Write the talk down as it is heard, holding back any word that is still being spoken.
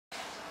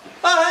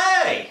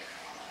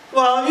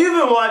Well, if you've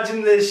been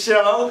watching this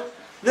show,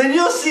 then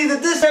you'll see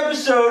that this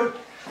episode,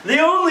 the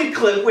only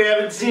clip we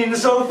haven't seen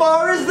so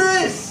far is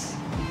this.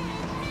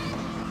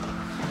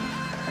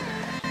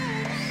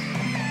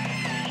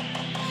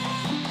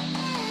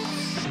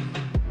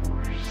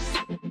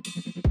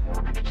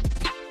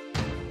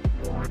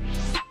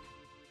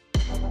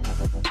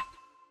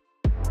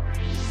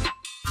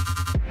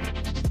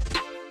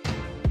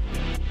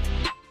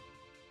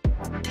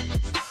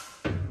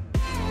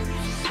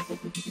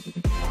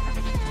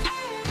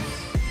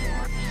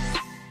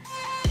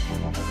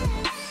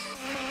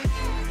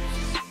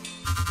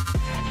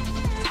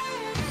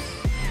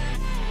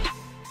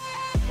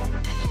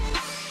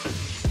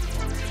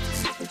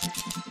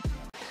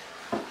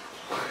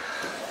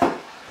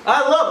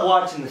 I love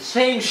watching the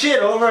same shit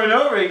over and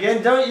over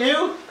again, don't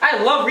you?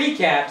 I love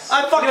recaps.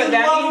 I fucking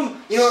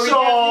love them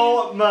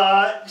so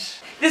much.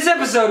 This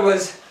episode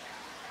was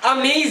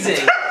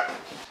amazing.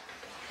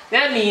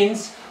 That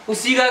means we'll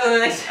see you guys on the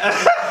next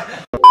episode.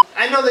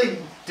 I know they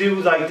do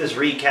like this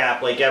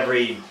recap like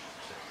every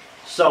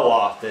so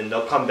often.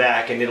 They'll come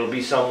back and it'll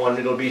be someone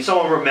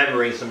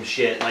remembering some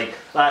shit. Like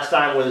last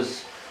time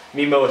was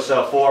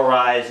Mimosa, Four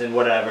Rise, and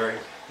whatever.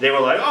 They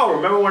were like, oh,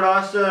 remember when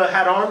Asta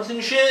had arms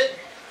and shit?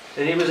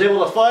 And he was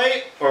able to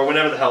fight, or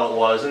whatever the hell it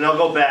was, and they'll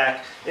go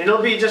back, and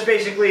it'll be just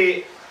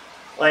basically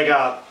like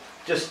a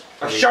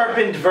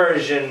sharpened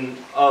version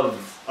of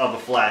a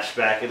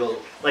flashback.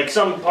 It'll like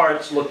some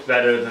parts looked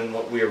better than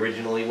what we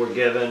originally were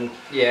given.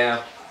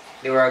 Yeah,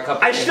 there were a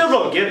couple. I still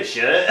don't give a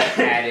shit.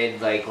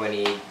 Added like when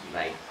he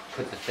like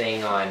put the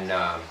thing on.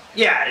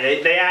 Yeah,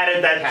 they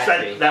added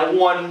that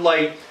one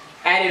like.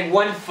 Added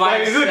 1 5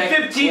 like a good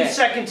 15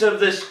 seconds of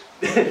this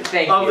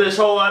this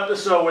whole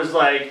episode was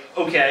like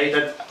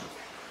okay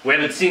we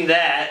haven't seen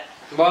that.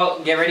 Well,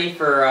 get ready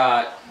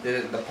for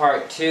the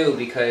part 2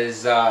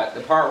 because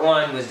the part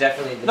 1 was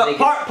definitely the biggest.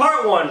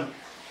 Part 1.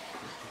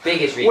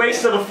 Biggest recap.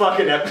 Waste of a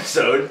fucking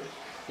episode.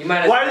 You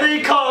might. Why do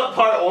they call it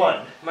part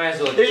 1? Might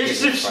as well. It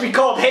should just be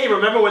called, hey,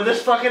 remember when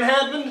this fucking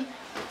happened?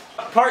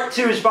 Part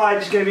 2 is probably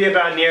just gonna be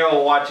about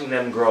Nero watching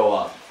them grow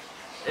up,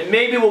 and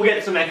maybe we'll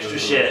get some extra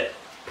shit.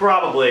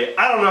 Probably.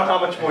 I don't know how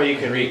much more you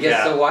can recap.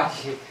 Gets to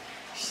watch.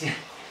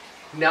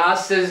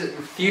 Asta's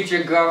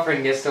future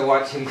girlfriend gets to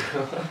watch him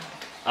grow up.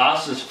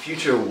 Asta's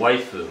future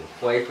waifu.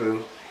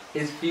 Waifu.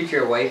 His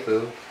future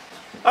waifu.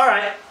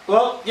 Alright,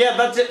 well, yeah,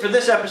 that's it for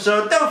this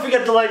episode. Don't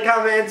forget to like,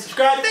 comment, and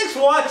subscribe. Thanks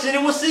for watching,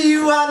 and we'll see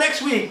you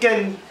next week,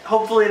 and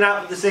hopefully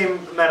not for the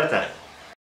same amount of time.